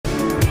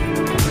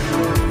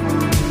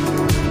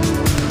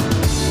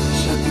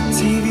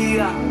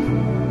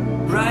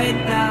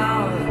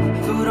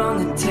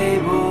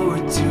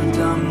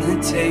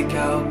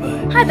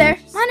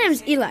name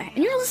is Eli,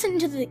 and you're listening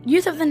to the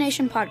Youth of the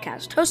Nation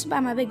podcast, hosted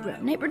by my big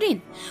bro, Nate Burdine,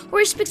 where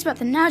he speaks about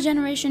the now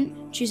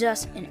generation,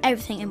 Jesus, and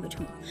everything in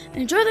between.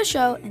 Enjoy the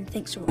show, and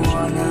thanks for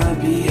watching.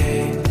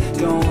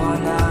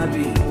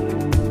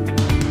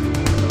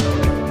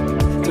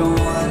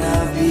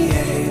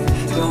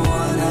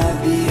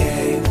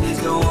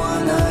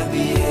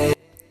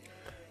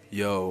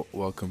 Yo,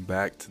 welcome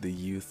back to the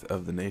Youth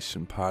of the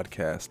Nation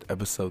podcast,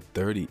 episode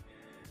 30.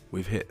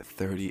 We've hit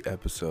 30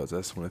 episodes. I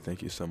just want to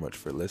thank you so much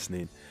for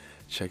listening,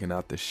 checking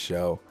out the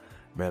show.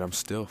 Man, I'm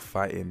still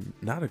fighting,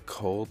 not a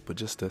cold, but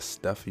just a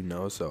stuffy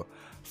nose, so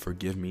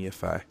forgive me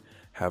if I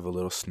have a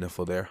little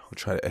sniffle there. I'll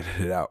try to edit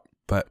it out.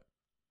 But,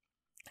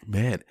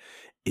 man,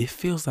 it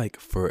feels like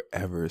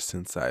forever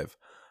since I've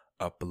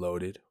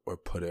uploaded or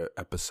put an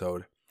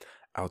episode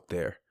out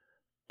there,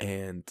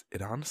 and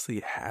it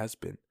honestly has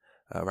been.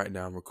 Right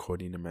now I'm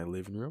recording in my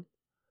living room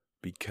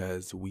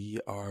because we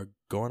are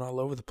going all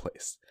over the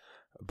place.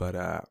 But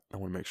I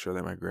want to make sure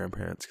that my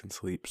grandparents can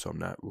sleep, so I'm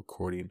not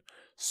recording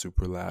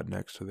super loud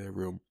next to their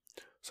room.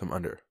 So I'm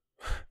under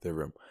their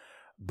room.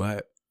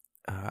 But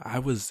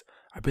I've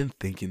been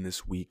thinking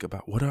this week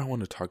about what do I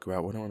want to talk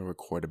about, what do I want to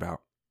record about.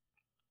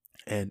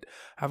 And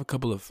I have a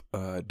couple of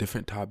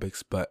different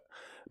topics, but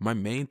my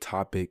main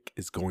topic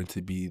is going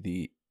to be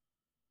the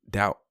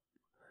doubt.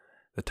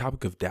 The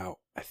topic of doubt.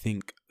 I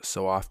think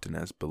so often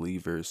as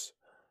believers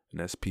and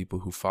as people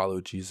who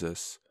follow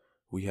Jesus,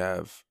 we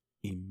have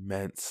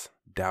immense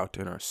doubt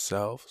in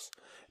ourselves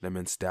and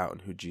immense doubt in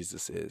who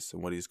Jesus is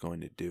and what he's going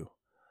to do.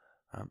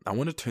 I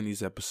want to turn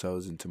these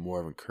episodes into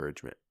more of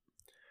encouragement.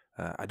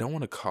 I don't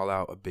want to call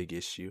out a big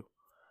issue.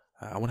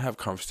 I want to have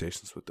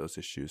conversations with those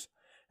issues.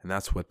 And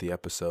that's what the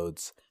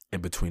episodes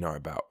in between are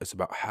about. It's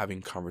about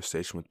having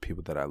conversation with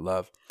people that I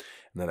love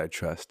and that I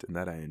trust and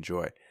that I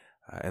enjoy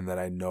and that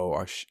I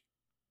know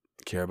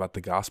care about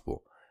the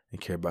gospel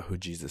and care about who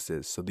Jesus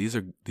is. So these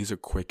are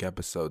quick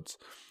episodes.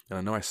 And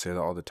I know I say that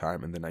all the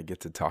time and then I get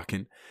to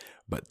talking,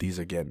 but these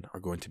again are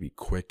going to be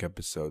quick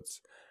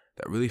episodes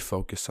that really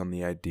focus on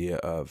the idea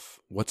of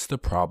what's the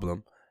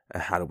problem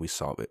and how do we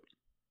solve it.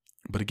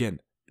 But again,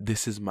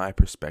 this is my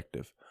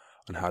perspective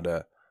on how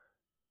to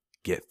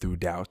get through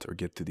doubt or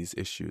get through these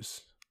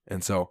issues.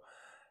 And so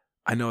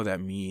I know that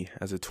me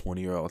as a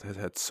 20-year-old has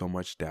had so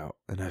much doubt,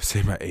 and I've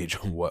said my age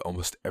on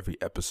almost every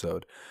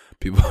episode.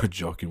 People are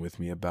joking with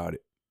me about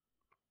it.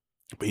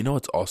 But you know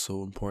what's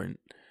also important?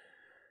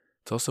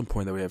 It's also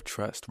important that we have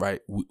trust,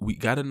 right? We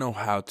got to know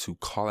how to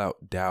call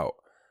out doubt,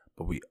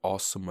 but we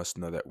also must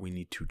know that we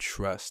need to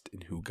trust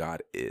in who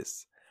God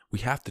is. We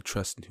have to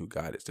trust in who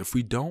God is. If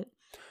we don't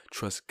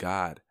trust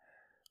God,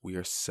 we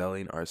are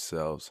selling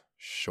ourselves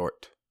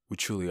short. We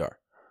truly are.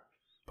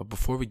 But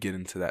before we get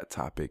into that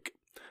topic,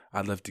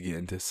 I'd love to get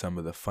into some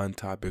of the fun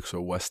topics or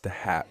what's the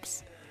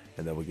haps,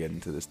 and then we'll get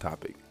into this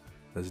topic.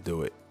 Let's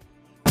do it.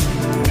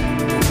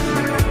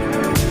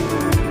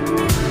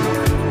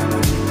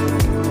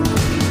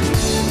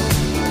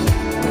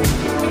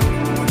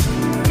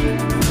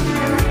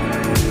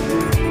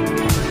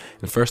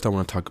 And first I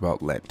want to talk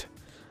about Lent.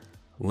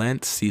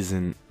 Lent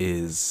season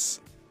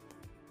is,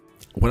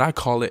 what I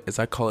call it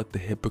the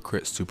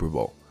hypocrite Super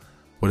Bowl.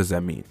 What does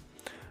that mean?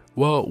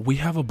 Well, we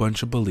have a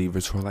bunch of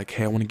believers who are like,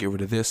 hey, I want to get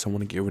rid of this, I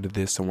want to get rid of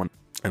this, I want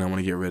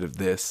to get rid of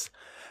this.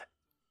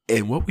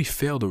 And what we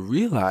fail to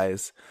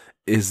realize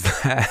is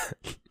that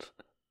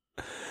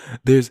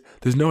there's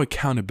no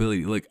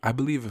accountability. Like, I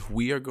believe if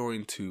we are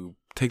going to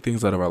take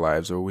things out of our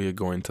lives, or we are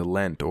going to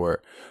Lent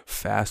or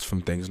fast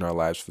from things in our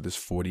lives for this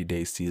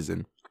 40-day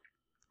season,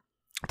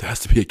 there has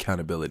to be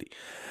accountability.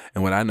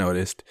 And what I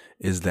noticed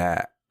is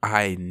that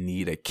I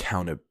need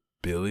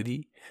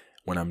accountability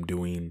when I'm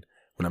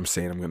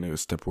saying I'm going to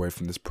step away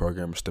from this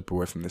program or step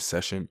away from this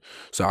session.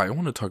 So I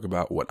want to talk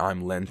about what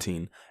I'm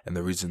lenting and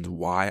the reasons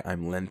why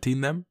I'm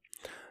lenting them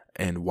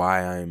and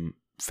why I'm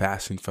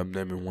fasting from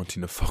them and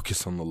wanting to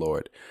focus on the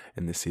Lord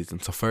in this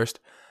season. So first,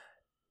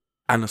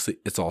 honestly,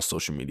 it's all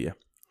social media.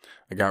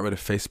 I got rid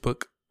of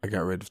Facebook. I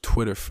got rid of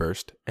Twitter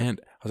first. And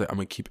I was like, I'm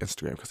going to keep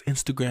Instagram because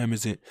Instagram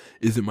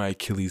isn't my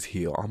Achilles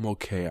heel. I'm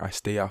okay. I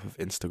stay off of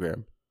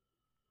Instagram.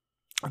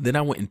 And then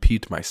I went and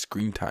peeped my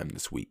screen time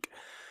this week.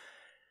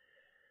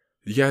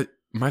 Yeah,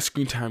 my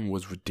screen time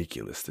was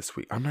ridiculous this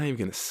week. I'm not even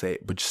going to say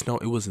it, but just know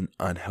it was an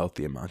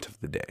unhealthy amount of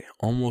the day.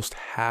 Almost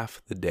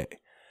half the day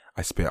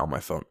I spent on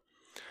my phone.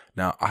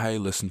 Now, I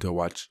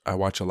watch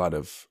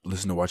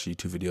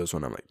YouTube videos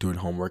when I'm like doing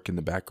homework in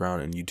the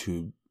background and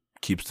YouTube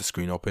keeps the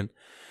screen open.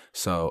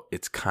 So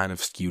it's kind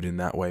of skewed in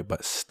that way,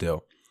 but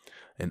still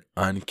an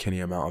uncanny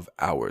amount of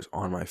hours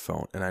on my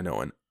phone. And I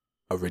know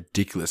a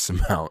ridiculous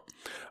amount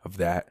of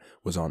that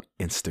was on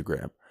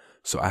Instagram.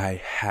 So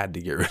I had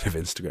to get rid of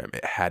Instagram.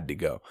 It had to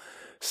go.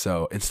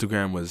 So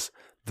Instagram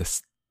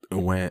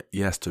went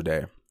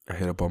yesterday. I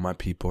hit up all my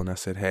people and I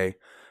said, hey,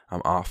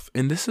 I'm off.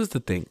 And this is the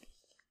thing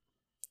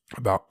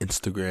about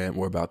Instagram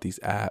or about these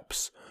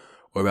apps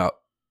or about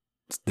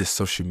this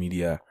social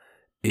media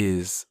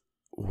is,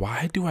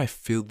 why do I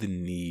feel the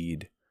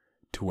need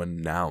to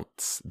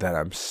announce that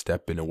I'm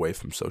stepping away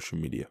from social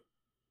media?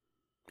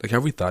 Like,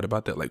 have we thought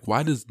about that? Like,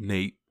 why does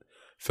Nate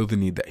feel the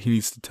need that he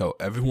needs to tell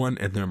everyone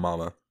and their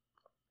mama,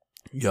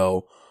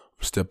 yo,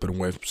 I'm stepping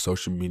away from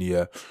social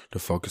media to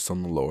focus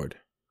on the Lord.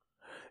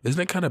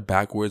 Isn't it kind of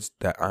backwards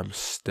that I'm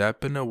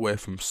stepping away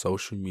from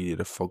social media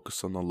to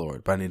focus on the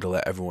Lord, but I need to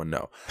let everyone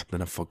know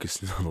that I'm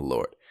focusing on the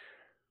Lord?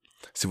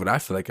 See, what I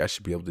feel like I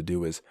should be able to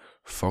do is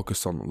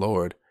focus on the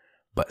Lord,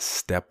 but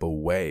step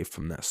away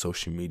from that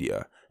social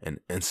media and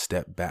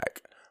step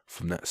back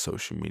from that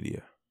social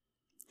media.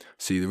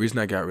 See, the reason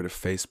I got rid of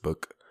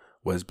Facebook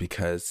was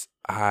because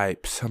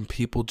some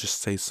people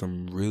just say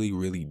some really,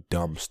 really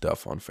dumb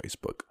stuff on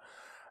Facebook,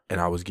 and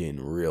I was getting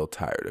real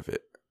tired of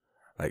it,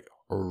 like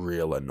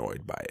real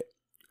annoyed by it.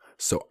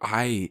 So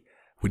I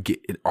would get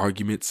in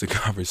arguments and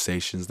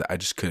conversations that I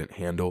just couldn't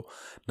handle,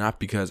 not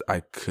because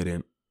I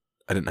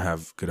didn't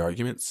have good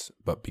arguments,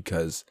 but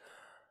because,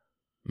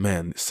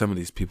 man, some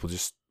people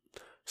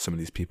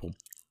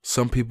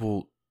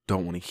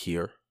don't want to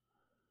hear.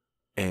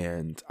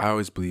 And I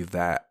always believe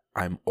that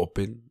I'm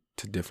open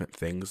to different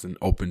things and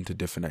open to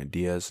different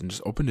ideas and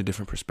just open to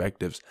different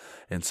perspectives.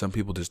 And some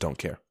people just don't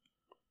care.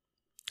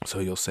 So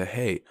you'll say,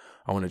 hey,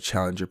 I want to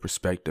challenge your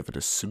perspective. And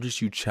as soon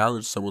as you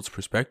challenge someone's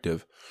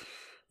perspective,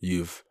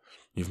 you've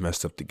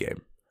messed up the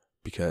game.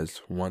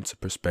 Because once a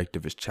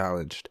perspective is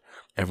challenged,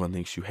 everyone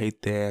thinks you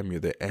hate them, you're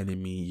their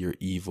enemy, you're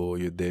evil,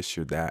 you're this,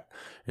 you're that,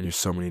 and you're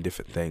so many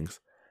different things.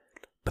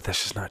 But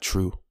that's just not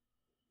true.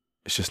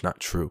 It's just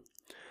not true.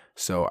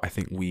 So I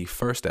think we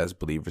first as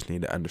believers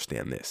need to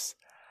understand this.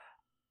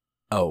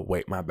 Oh,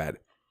 wait, my bad.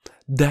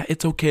 That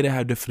it's okay to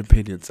have different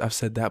opinions. I've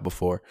said that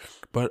before.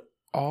 But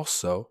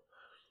also,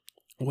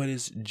 what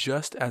is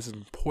just as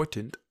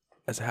important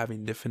as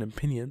having different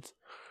opinions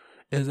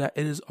is that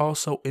it is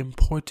also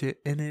important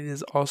and it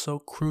is also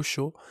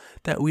crucial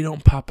that we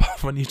don't pop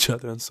off on each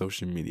other on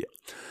social media.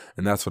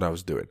 And that's what I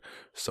was doing.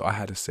 So I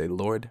had to say,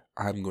 Lord,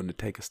 I'm going to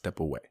take a step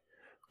away.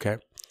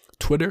 Okay?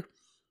 Twitter,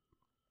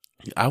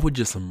 I would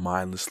just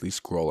mindlessly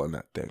scroll on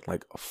that thing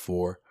like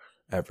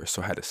forever.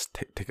 So I had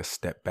to take a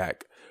step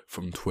back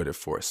from Twitter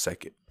for a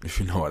second, if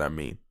you know what I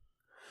mean.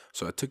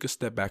 So I took a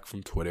step back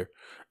from Twitter,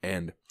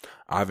 and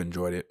I've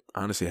enjoyed it.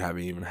 Honestly, I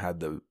haven't even had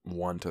the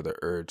want or the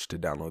urge to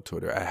download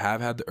Twitter. I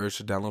have had the urge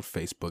to download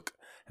Facebook,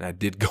 and I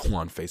did go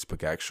on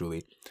Facebook,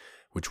 actually,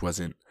 which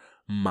wasn't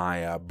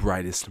my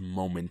brightest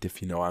moment,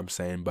 if you know what I'm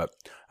saying, but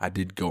I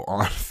did go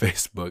on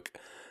Facebook.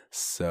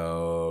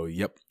 So,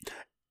 yep.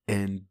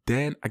 And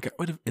then I got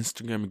rid of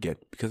Instagram again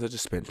because I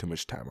just spent too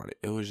much time on it.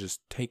 It was just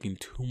taking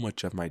too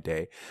much of my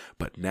day.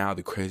 But now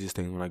the craziest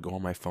thing, when I go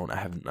on my phone, I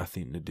have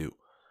nothing to do,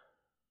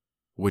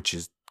 which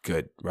is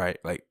good, right?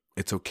 Like,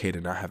 it's okay to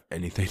not have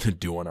anything to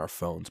do on our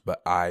phones.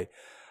 But I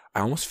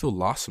almost feel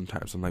lost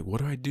sometimes. I'm like,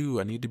 what do I do?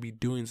 I need to be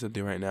doing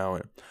something right now.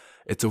 And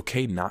it's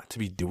okay not to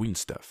be doing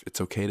stuff.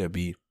 It's okay to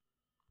be,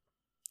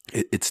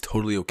 it's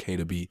totally okay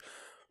to be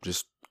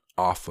just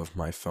off of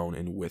my phone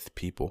and with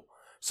people.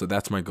 So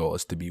that's my goal,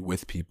 is to be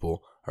with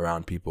people,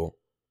 around people,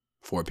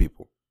 for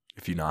people,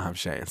 if you know what I'm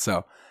saying.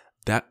 So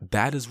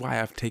that is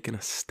why I've taken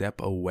a step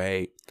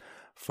away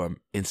from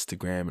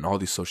Instagram and all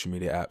these social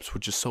media apps,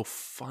 which is so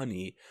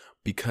funny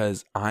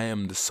because I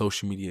am the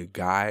social media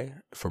guy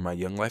for my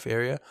Young Life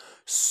area.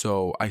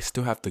 So I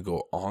still have to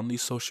go on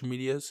these social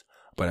medias,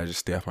 but I just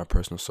stay off my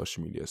personal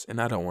social medias. And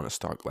I don't want to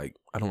stalk, I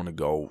don't want to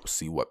go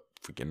see what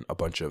freaking a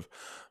bunch of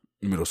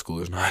middle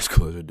schoolers and high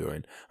schoolers are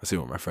doing. I see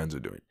what my friends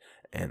are doing.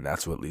 And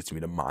that's what leads me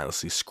to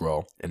mindlessly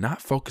scroll and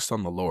not focus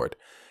on the Lord.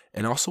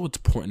 And also what's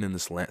important in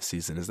this Lent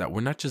season is that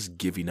we're not just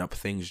giving up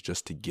things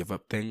just to give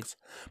up things,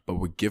 but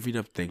we're giving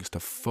up things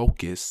to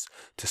focus,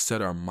 to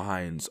set our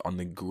minds on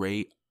the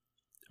great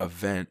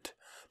event,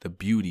 the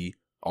beauty,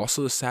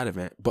 also the sad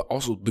event, but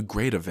also the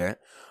great event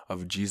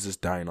of Jesus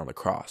dying on the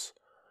cross.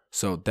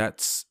 So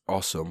that's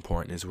also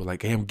important, is we're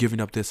like, hey, I'm giving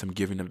up this.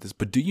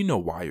 But do you know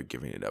why you're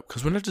giving it up?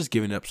 Because we're not just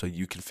giving it up so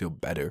you can feel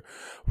better.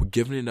 We're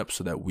giving it up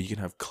so that we can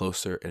have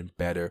closer and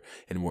better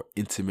and more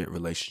intimate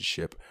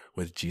relationship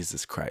with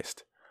Jesus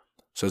Christ.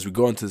 So as we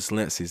go into this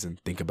Lent season,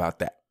 think about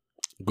that.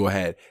 Go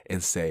ahead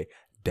and say,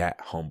 that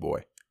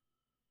homeboy.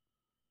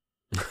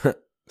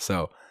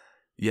 So,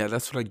 yeah,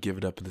 that's what I give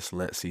it up in this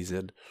Lent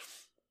season.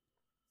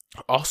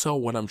 Also,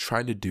 what I'm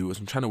trying to do is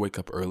I'm trying to wake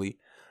up early.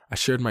 I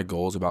shared my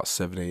goals about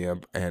 7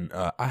 a.m. and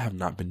I have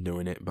not been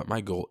doing it, but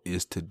my goal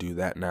is to do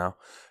that now.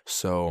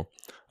 So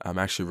I'm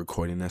actually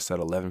recording this at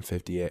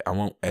 11:58. I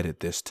won't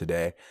edit this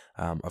today.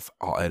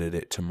 I'll edit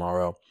it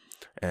tomorrow,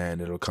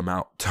 and it'll come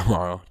out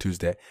tomorrow,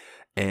 Tuesday.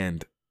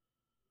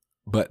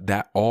 But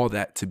all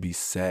that to be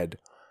said,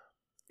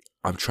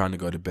 I'm trying to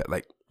go to bed.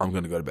 I'm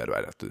going to go to bed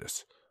right after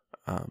this.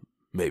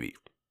 Maybe.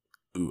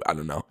 I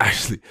don't know,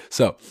 actually.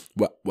 So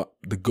what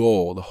the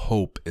goal, the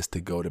hope is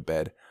to go to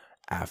bed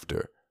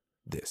after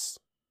this.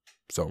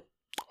 So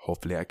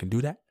hopefully I can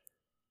do that.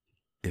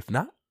 If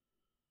not,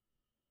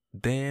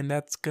 then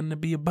that's gonna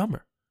be a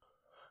bummer.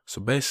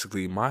 So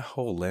basically my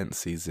whole Lent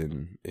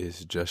season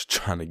is just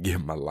trying to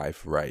get my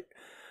life right.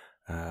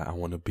 I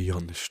want to be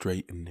on the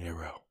straight and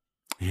narrow.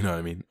 You know what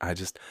I mean? I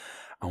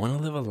want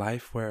to live a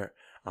life where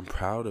I'm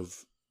proud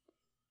of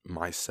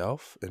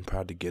myself and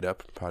proud to get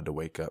up and proud to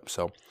wake up.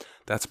 So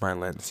that's my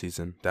Lent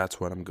season. That's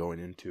what I'm going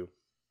into.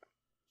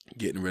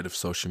 Getting rid of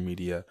social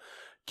media,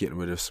 getting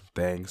rid of some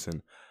things.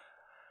 And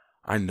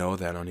I know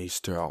that on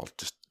Easter I'll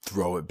just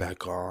throw it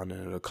back on,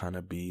 and it'll kind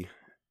of be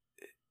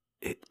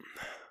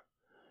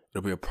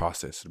it'll be a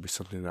process. It'll be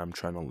something that I'm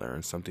trying to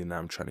learn, something that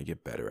I'm trying to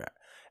get better at.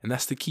 And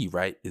that's the key,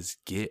 right? Is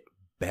get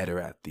better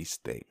at these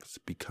things,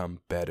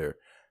 become better,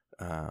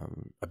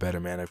 a better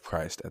man of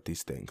Christ at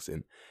these things,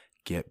 and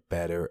get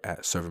better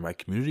at serving my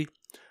community,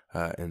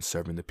 and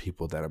serving the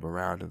people that I'm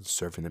around, and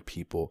serving the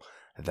people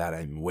that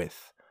I'm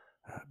with.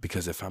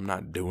 Because if I'm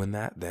not doing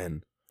that,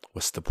 then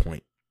what's the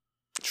point?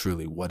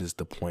 Truly, what is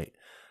the point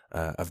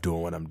of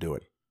doing what I'm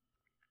doing?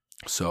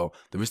 So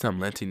the reason I'm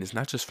Lenting is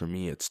not just for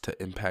me, it's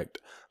to impact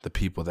the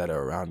people that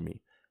are around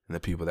me, and the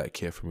people that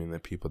care for me, and the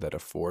people that are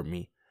for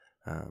me.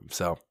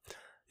 So,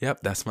 yep,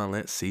 that's my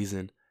Lent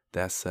season.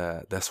 That's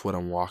what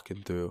I'm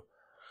walking through.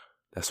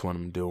 That's what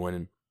I'm doing.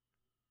 And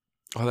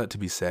all that to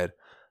be said,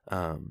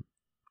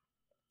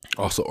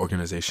 also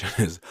organization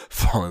is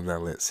following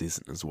that Lent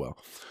season as well.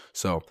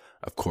 So,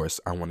 of course,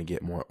 I want to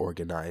get more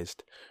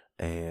organized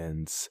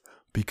and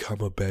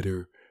become a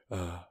better,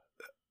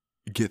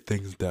 get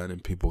things done,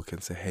 and people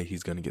can say, hey,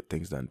 he's going to get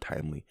things done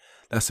timely.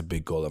 That's a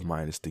big goal of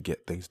mine, is to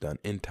get things done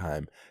in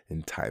time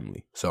and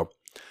timely. So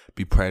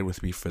be praying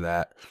with me for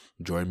that.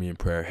 Join me in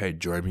prayer. Hey,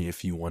 join me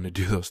if you want to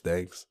do those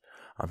things.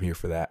 I'm here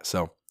for that.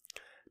 So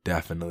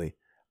definitely,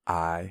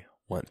 I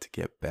want to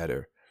get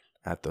better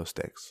at those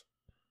things.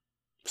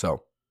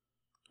 So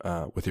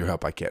with your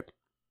help, I can.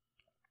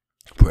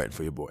 Praying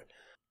for your boy.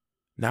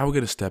 Now we're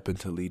going to step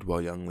into Lead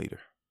Well Young Leader.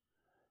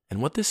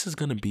 And what this is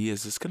going to be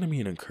is it's going to be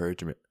an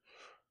encouragement.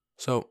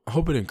 So I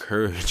hope it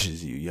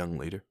encourages you, young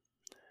leader.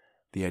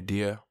 The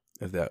idea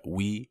is that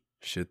we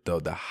should throw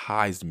the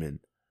Heisman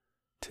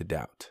to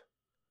doubt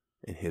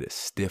and hit a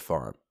stiff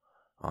arm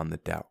on the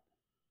doubt.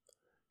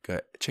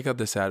 Okay, check out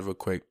this ad real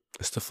quick.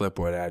 It's the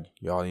Flipboard ad.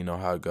 Y'all, you know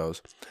how it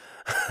goes.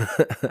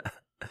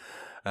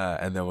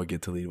 And then we'll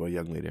get to Lead Well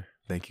Young Leader.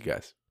 Thank you,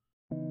 guys.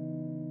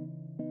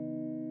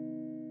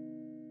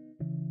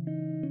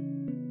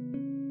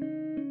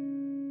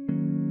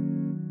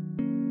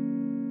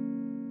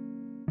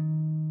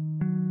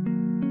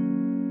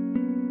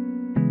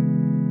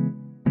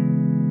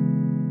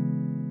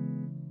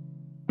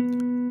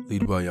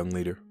 Lead Well Young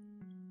Leader.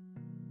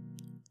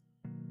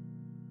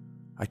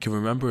 I can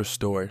remember a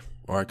story,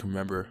 or I can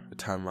remember a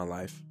time in my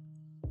life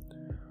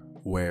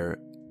where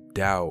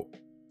doubt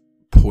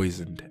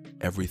poisoned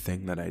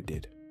everything that I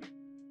did.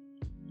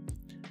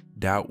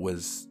 Doubt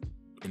was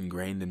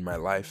ingrained in my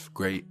life.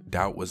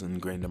 Doubt was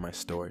ingrained in my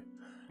story.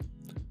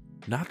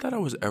 Not that I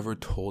was ever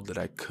told that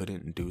I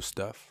couldn't do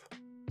stuff,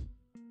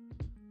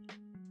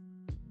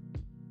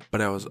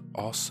 but I was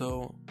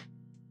also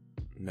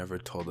never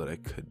told that I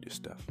could do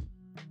stuff.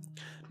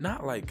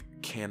 Not like,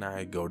 can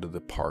I go to the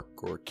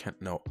park, or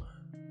no,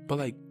 but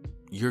like,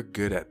 you're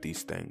good at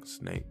these things,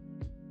 Nate.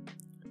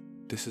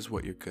 This is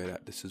what you're good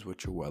at. This is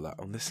what you're well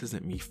at. And this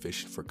isn't me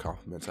fishing for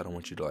compliments. I don't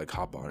want you to like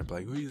hop on and be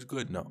like, oh, he's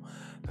good. No,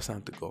 that's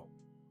not the goal.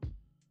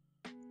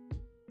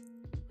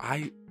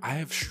 I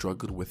have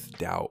struggled with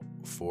doubt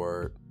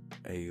for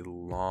a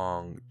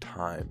long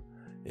time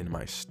in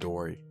my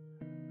story,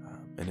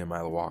 and in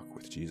my walk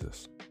with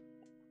Jesus,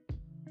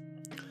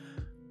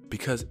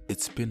 because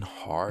it's been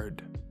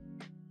hard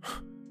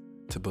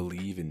to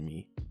believe in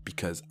me,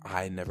 because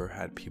I never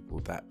had people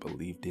that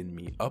believed in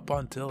me up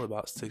until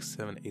about 6th,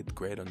 7th, 8th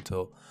grade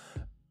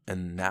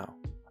and now.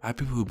 I have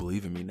people who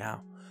believe in me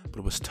now, but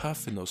it was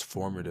tough in those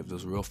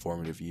real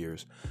formative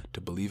years to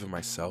believe in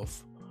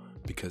myself,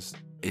 because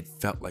it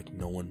felt like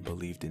no one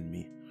believed in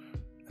me,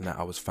 and that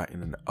I was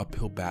fighting an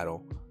uphill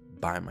battle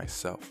by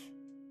myself.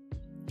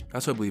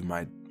 That's what I believe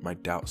my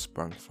doubt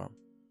sprung from.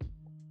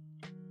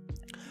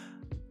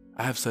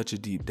 I have such a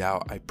deep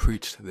doubt. I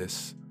preached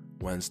this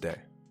Wednesday.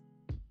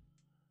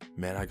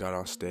 Man, I got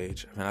on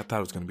stage. Man, I thought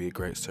it was going to be a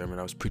great sermon.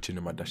 I was preaching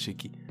to my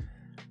dashiki.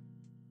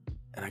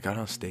 And I got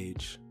on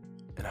stage,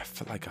 and I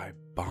felt like I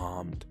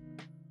bombed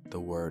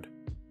the word.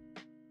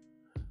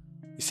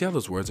 You see how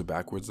those words are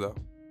backwards, though?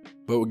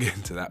 But we'll get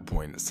into that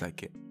point in a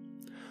second.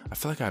 I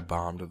feel like I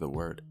bombed the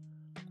word.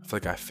 I feel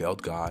like I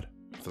failed God.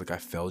 I feel like I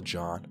failed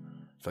John.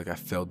 I feel like I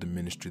failed the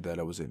ministry that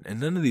I was in. And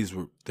none of these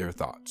were their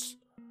thoughts.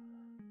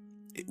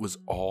 It was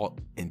all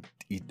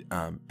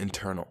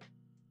internal.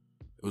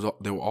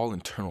 They were all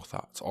internal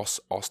thoughts,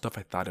 all stuff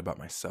I thought about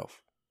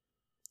myself.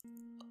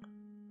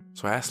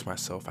 So I asked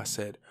myself, I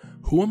said,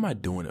 who am I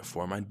doing it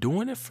for? Am I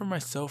doing it for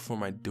myself, or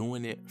am I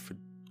doing it for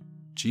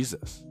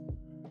Jesus?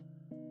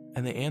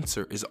 And the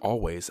answer is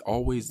always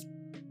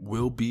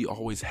will be,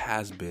 always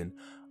has been,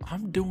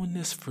 I'm doing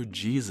this for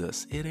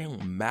Jesus. It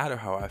don't matter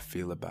how I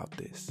feel about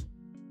this.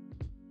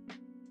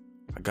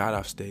 I got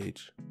off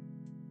stage,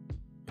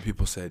 and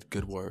people said,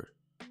 good word.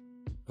 I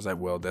was like,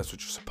 well, that's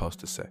what you're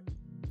supposed to say.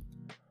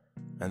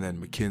 And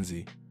then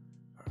Mackenzie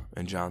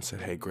and John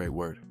said, hey, great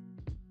word.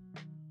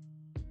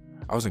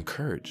 I was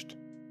encouraged.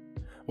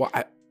 Well,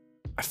 I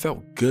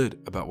felt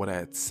good about what I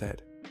had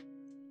said.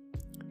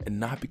 And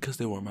not because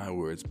they were my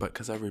words, but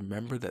because I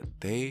remember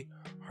that they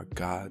are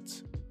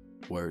God's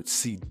words.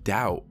 See,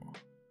 doubt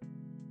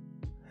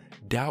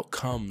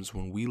comes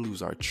when we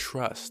lose our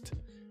trust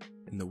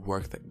in the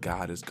work that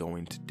God is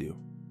going to do.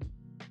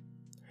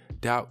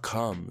 Doubt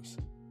comes.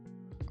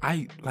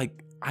 I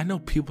know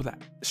people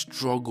that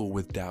struggle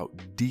with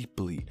doubt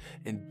deeply,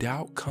 and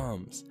doubt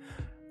comes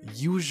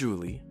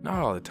usually, not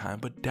all the time,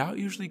 but doubt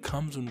usually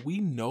comes when we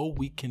know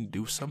we can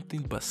do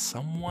something, but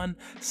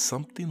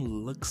something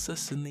looks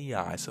us in the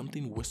eye,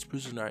 something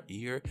whispers in our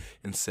ear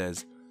and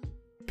says,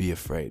 be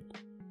afraid.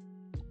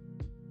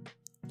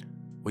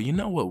 Well, you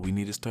know what we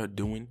need to start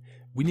doing?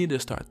 We need to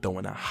start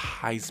throwing a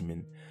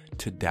Heisman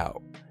to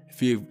doubt.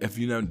 If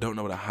you don't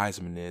know what a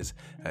Heisman is,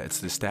 it's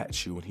the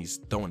statue and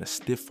he's throwing a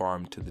stiff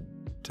arm to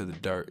the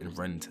dirt and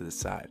running to the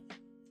side.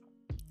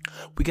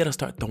 We got to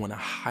start throwing a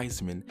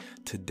Heisman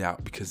to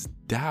doubt, because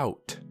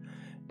doubt,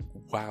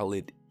 while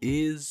it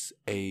is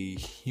a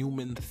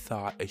human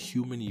thought, a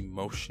human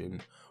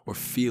emotion or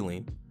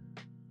feeling,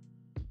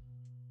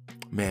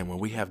 man, when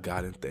we have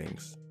God in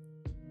things,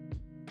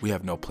 we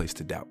have no place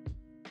to doubt.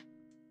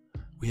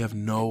 We have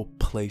no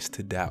place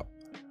to doubt.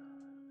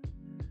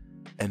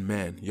 And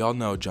man, y'all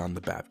know John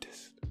the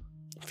Baptist.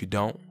 If you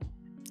don't,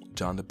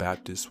 John the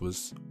Baptist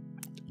was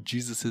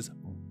Jesus's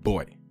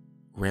boy.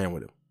 Ran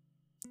with him.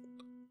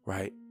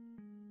 Right?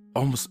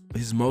 Almost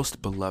his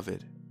most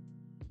beloved.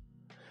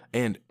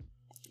 And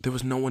there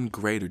was no one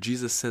greater.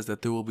 Jesus says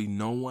that there will be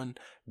no one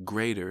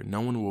greater.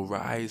 No one will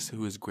rise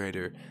who is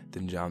greater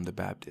than John the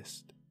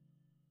Baptist.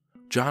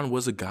 John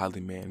was a godly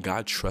man.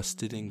 God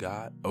trusted in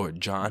God, or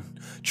John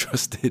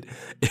trusted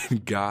in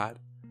God.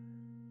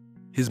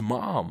 His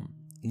mom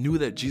knew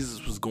that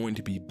Jesus was going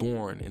to be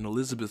born, and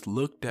Elizabeth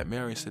looked at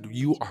Mary and said,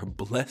 "You are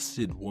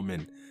blessed,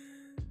 woman.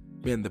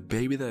 Man, the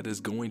baby that is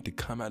going to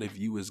come out of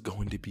you is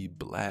going to be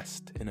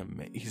blessed and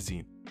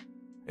amazing."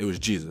 It was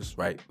Jesus,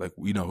 right? Like,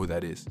 we know who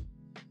that is.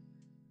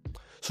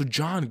 So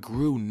John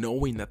grew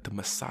knowing that the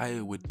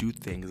Messiah would do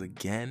things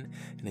again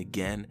and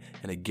again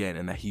and again,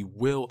 and that he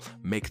will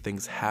make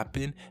things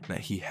happen, and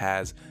that he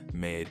has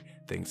made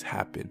things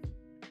happen.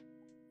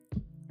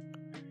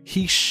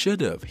 He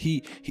should have.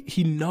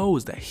 He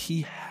knows that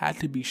he had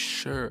to be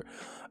sure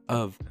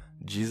of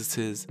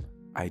Jesus's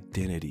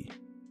identity.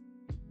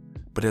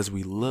 But as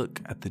we look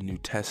at the New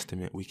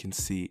Testament, we can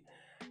see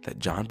that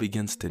John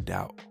begins to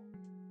doubt.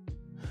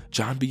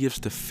 John begins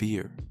to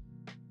fear.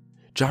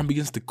 John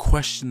begins to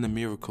question the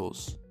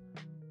miracles.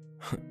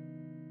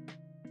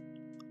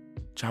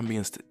 John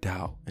begins to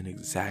doubt in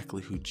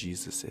exactly who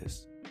Jesus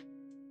is.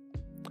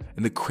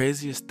 And the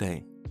craziest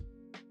thing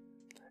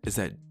is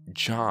that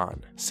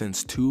John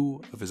sends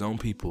two of his own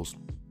peoples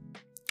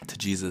to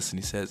Jesus, and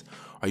he says,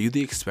 "Are you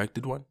the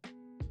expected one?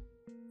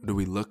 Or do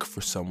we look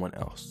for someone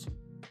else?"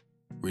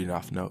 Reading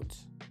off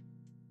notes.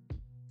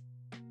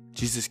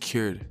 Jesus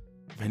cured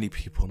many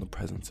people in the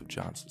presence of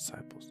John's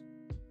disciples.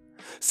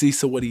 See,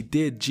 so what he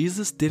did,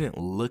 Jesus didn't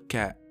look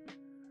at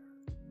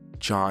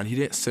John. He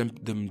didn't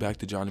send them back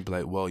to John and be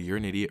like, "Well, you're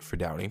an idiot for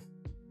doubting."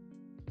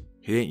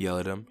 He didn't yell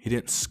at him. He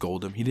didn't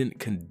scold him. He didn't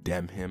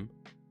condemn him.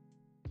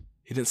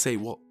 He didn't say,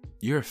 "Well,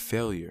 you're a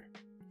failure."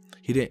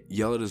 He didn't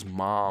yell at his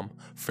mom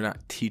for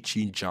not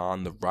teaching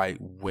John the right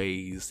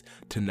ways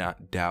to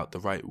not doubt, the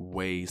right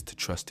ways to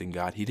trust in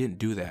God. He didn't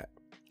do that.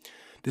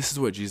 This is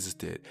what Jesus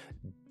did.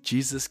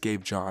 Jesus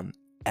gave John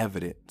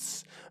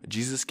evidence.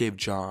 Jesus gave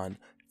John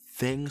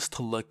things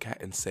to look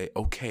at and say,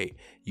 okay,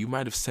 you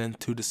might have sent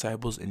two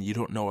disciples and you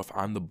don't know if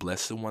I'm the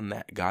blessed one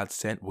that God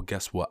sent. Well,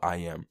 guess what? I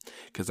am.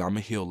 Because I'm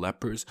going to heal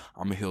lepers.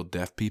 I'm going to heal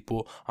deaf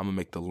people. I'm going to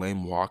make the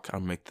lame walk. I'm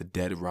going to make the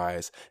dead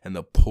rise. And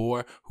the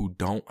poor who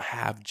don't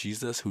have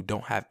Jesus, who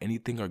don't have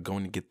anything, are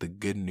going to get the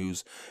good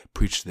news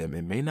preached to them.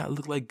 It may not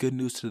look like good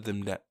news to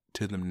them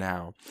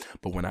now,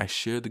 but when I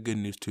share the good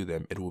news to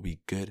them, it will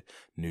be good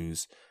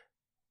news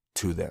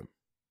to them.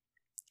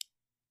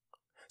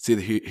 See,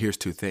 here's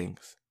two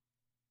things.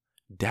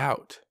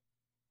 Doubt,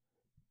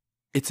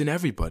 it's in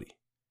everybody.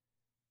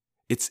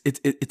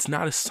 It's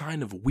not a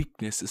sign of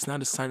weakness. It's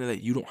not a sign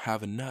that you don't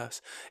have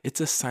enough.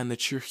 It's a sign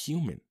that you're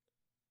human.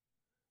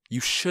 You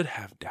should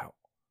have doubt.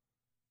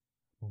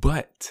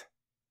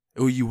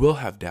 Or you will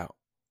have doubt.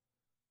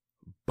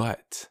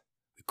 But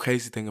the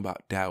crazy thing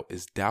about doubt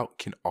is doubt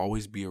can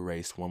always be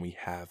erased when we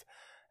have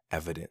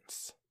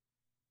evidence.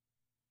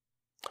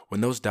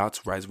 When those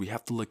doubts rise, we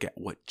have to look at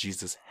what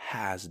Jesus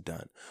has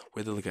done.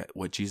 We have to look at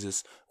what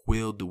Jesus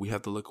will do. We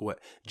have to look at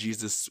what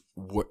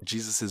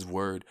Jesus's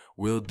word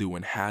will do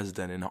and has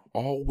done and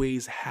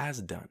always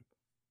has done.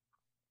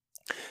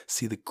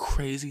 See, the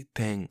crazy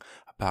thing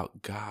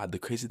about God, the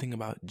crazy thing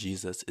about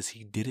Jesus is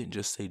he didn't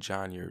just say,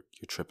 "John, you're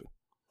tripping."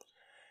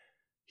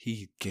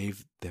 He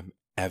gave them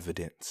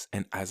evidence.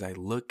 And as I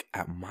look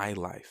at my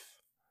life,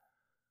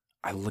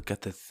 I look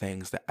at the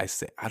things that I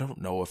say, I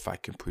don't know if I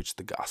can preach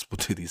the gospel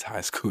to these high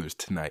schoolers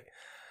tonight.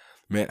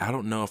 Man, I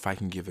don't know if I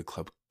can give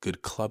a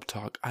good club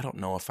talk. I don't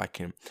know if I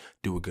can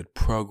do a good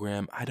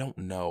program. I don't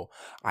know.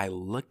 I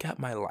look at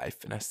my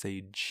life and I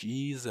say,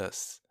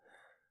 Jesus,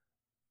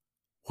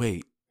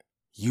 wait,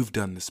 you've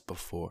done this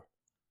before.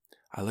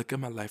 I look at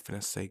my life and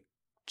I say,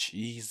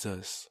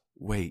 Jesus,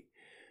 wait,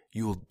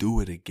 you will do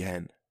it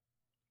again.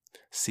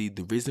 See,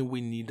 the reason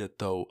we need to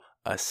throw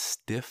a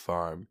stiff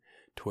arm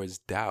towards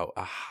doubt,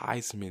 a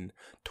Heisman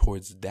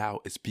towards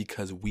doubt, is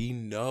because we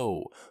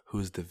know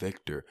who's the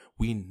victor.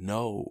 We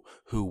know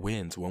who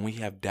wins. When we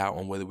have doubt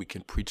on whether we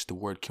can preach the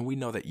word, can we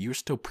know that you're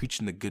still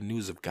preaching the good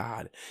news of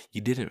God?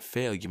 You didn't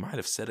fail. You might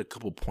have said a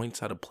couple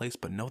points out of place,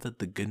 but know that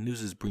the good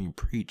news is being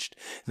preached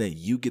and that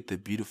you get the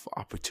beautiful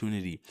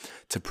opportunity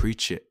to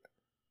preach it.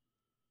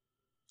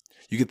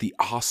 You get the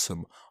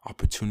awesome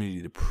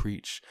opportunity to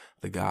preach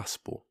the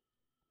gospel.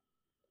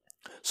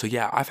 So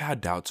yeah, I've had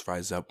doubts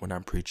rise up when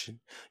I'm preaching.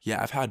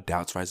 Yeah, I've had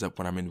doubts rise up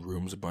when I'm in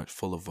rooms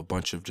full of a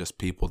bunch of just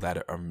people that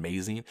are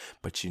amazing.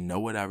 But you know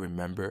what I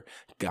remember?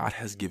 God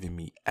has given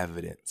me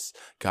evidence.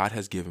 God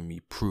has given me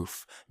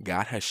proof.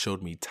 God has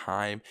showed me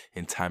time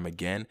and time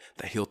again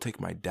that he'll take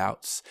my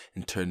doubts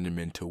and turn them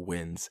into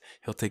wins.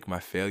 He'll take my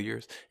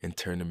failures and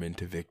turn them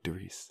into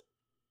victories.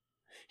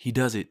 He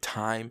does it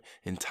time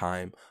and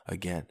time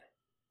again.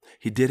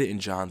 He did it in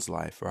John's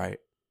life, right?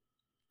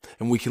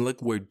 And we can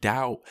look where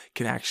doubt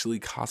can actually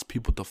cause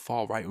people to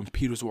fall, right? When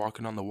Peter's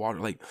walking on the water,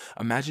 like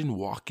imagine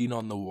walking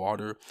on the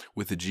water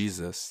with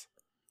Jesus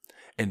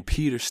and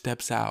Peter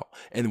steps out.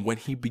 And when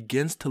he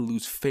begins to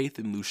lose faith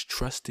and lose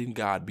trust in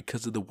God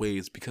because of the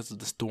waves, because of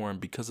the storm,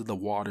 because of the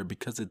water,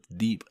 because it's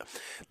deep,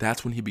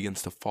 that's when he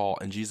begins to fall.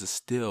 And Jesus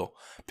still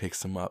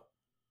picks him up.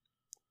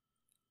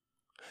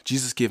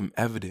 Jesus gave him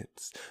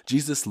evidence.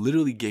 Jesus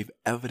literally gave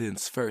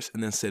evidence first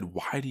and then said,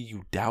 "Why do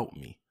you doubt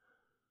me?"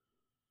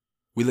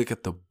 We look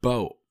at the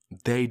boat.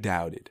 They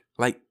doubted.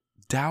 Like,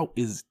 doubt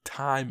is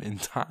time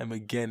and time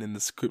again in the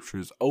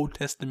scriptures, Old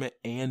Testament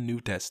and New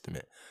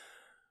Testament.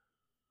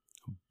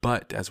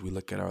 But as we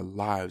look at our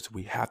lives,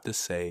 we have to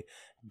say,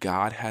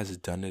 God has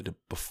done it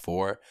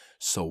before,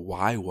 so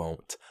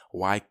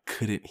why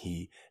couldn't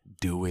he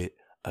do it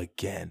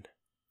again?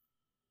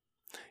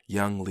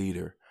 Young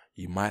leader,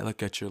 you might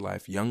look at your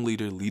life, young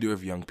leader, leader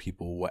of young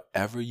people,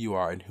 whatever you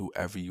are and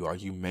whoever you are,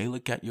 you may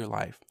look at your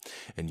life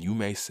and you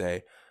may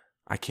say,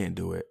 I can't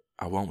do it.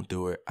 I won't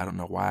do it. I don't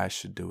know why I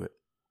should do it.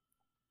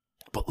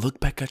 But look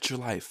back at your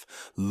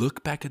life.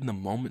 Look back in the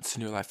moments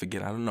in your life.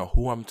 Again, I don't know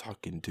who I'm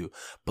talking to,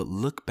 but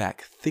look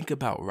back. Think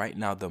about right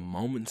now the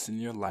moments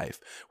in your life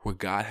where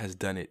God has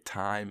done it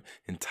time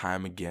and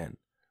time again.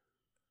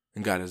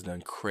 And God has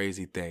done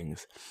crazy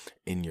things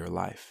in your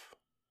life.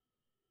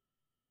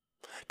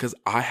 Because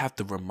I have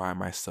to remind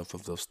myself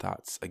of those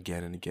thoughts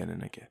again and again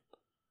and again.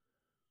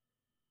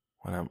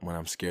 When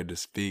I'm scared to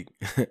speak,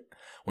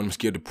 when I'm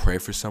scared to pray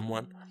for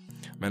someone,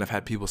 man, I've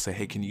had people say,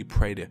 "Hey, can you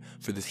pray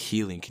for this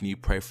healing? Can you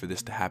pray for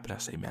this to happen?" I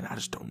say, "Man, I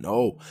just don't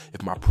know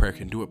if my prayer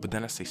can do it." But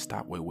then I say,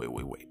 "Stop,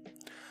 wait.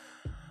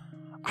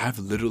 I've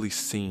literally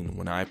seen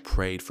when I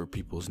prayed for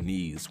people's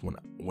needs, when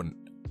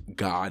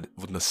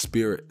the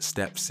Spirit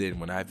steps in,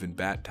 when I've been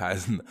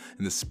baptized in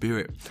the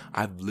Spirit,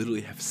 I've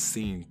literally have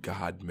seen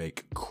God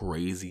make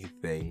crazy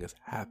things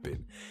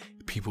happen.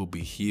 People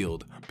be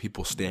healed,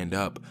 people stand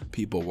up,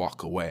 people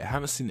walk away. I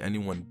haven't seen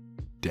anyone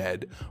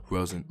dead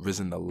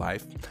risen to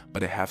life,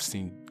 but I have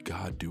seen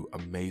God do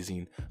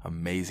amazing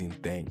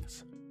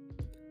things.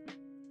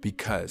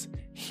 Because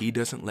he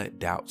doesn't let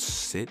doubt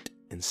sit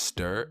and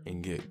stir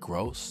and get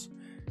gross.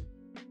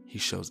 He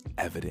shows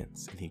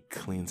evidence and he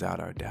cleans out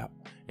our doubt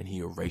and he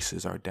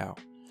erases our doubt.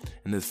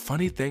 And the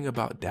funny thing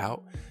about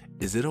doubt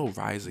is it'll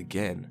rise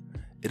again.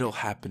 It'll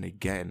happen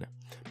again.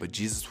 But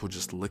Jesus will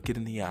just look it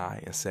in the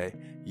eye and say,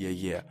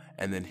 yeah.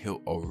 And then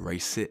he'll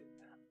erase it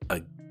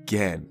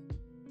again.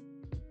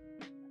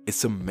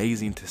 It's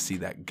amazing to see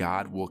that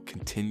God will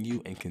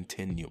continue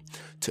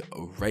to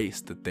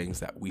erase the things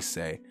that we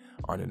say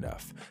aren't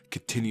enough.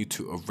 Continue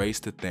to erase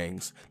the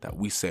things that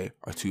we say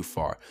are too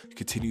far.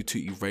 Continue to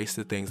erase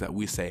the things that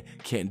we say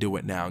can't do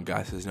it now. And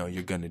God says, no,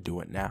 you're going to do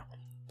it now.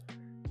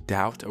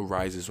 Doubt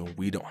arises when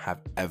we don't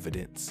have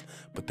evidence,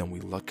 but then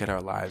we look at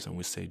our lives and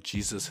we say,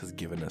 Jesus has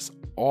given us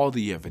all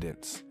the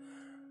evidence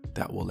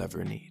that we'll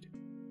ever need.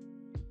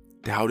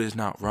 Doubt is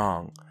not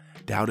wrong.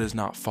 Doubt is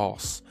not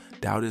false.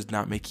 Doubt does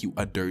not make you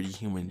a dirty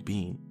human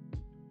being.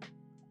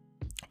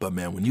 But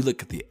man, when you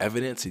look at the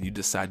evidence and you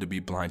decide to be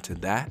blind to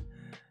that,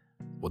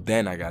 well,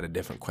 then I got a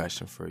different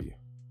question for you.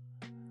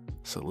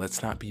 So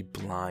let's not be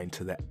blind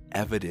to the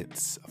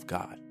evidence of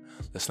God.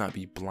 Let's not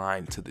be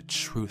blind to the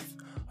truth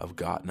of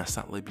God. And let's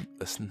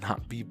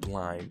not be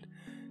blind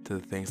to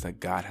the things that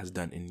God has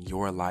done in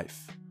your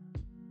life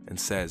and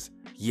says,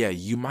 yeah,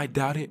 you might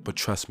doubt it, but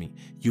trust me,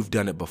 you've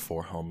done it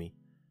before, homie.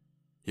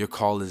 Your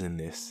call is in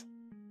this.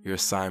 Your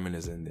assignment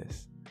is in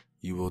this.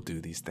 You will do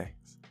these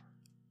things.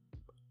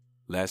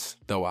 Let's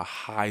throw a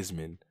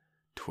Heisman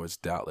towards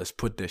doubt. Let's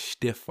put the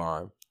stiff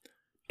arm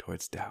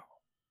towards doubt.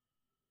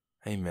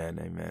 Amen.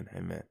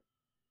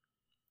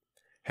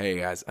 Hey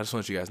guys, I just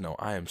want you guys to know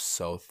I am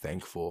so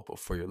thankful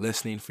for your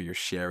listening, for your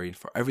sharing,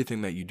 for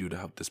everything that you do to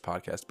help this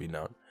podcast be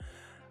known.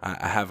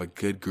 I have a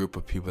good group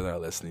of people that are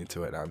listening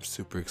to it. I'm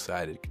super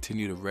excited.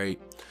 Continue to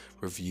rate,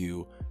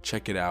 review,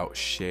 check it out,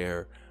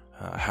 share,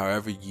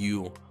 however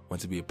you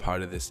want to be a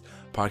part of this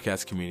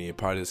podcast community, a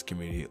part of this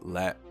community,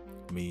 let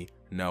me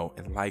know.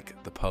 And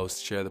like the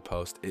post, share the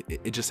post.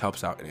 It just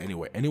helps out in any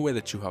way. Any way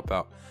that you help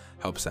out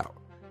helps out.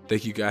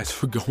 Thank you guys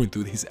for going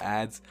through these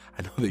ads.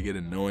 I know they get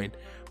annoying,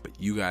 but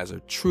you guys are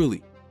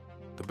truly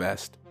the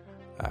best.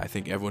 I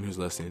think everyone who's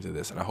listening to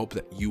this, and I hope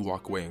that you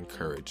walk away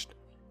encouraged.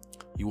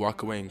 You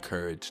walk away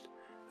encouraged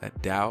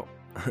that doubt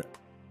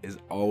is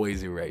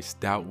always erased.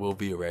 Doubt will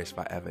be erased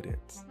by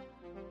evidence.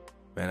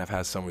 Man, I've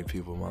had so many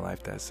people in my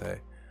life that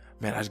say,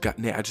 man,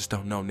 Nate, I just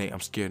don't know, Nate.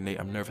 I'm scared, Nate.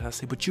 I'm nervous. I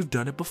say, but you've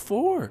done it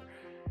before.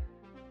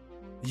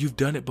 You've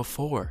done it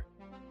before.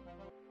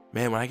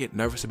 Man, when I get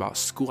nervous about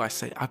school, I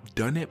say, I've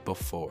done it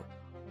before.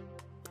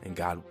 And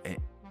God,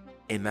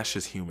 and that's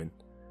just human.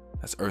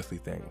 That's earthly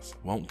things.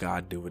 Won't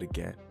God do it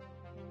again?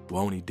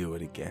 Won't he do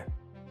it again?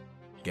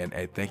 Again,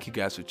 hey, thank you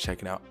guys for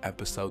checking out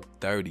episode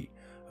 30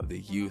 of the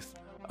Youth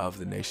of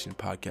the Nation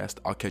podcast.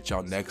 I'll catch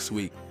y'all next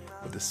week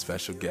with a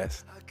special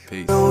guest.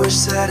 Peace. I wish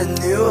that I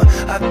knew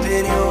I've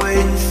been here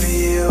waiting for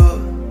you.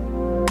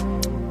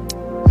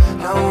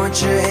 I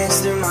want your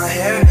hands through my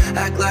hair,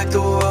 act like the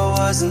world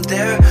wasn't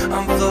there.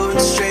 I'm floating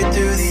straight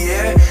through the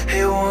air.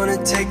 Hey,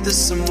 wanna take this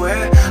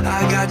somewhere?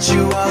 I got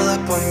you all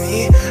up on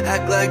me,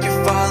 act like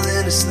you're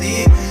falling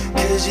asleep,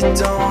 cause you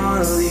don't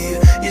wanna leave.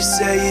 You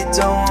say you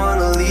don't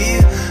wanna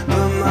leave,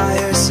 but my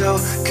hair's so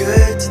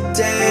good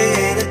today,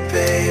 ain't it,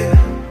 babe?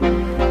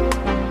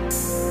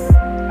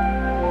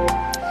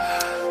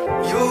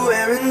 You're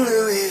wearing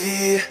Louis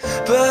V,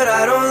 but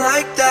I don't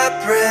like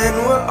that brand.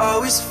 We're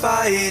always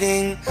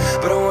fighting,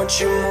 but I want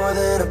you more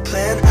than a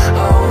plan.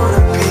 I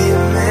wanna be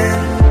a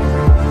man.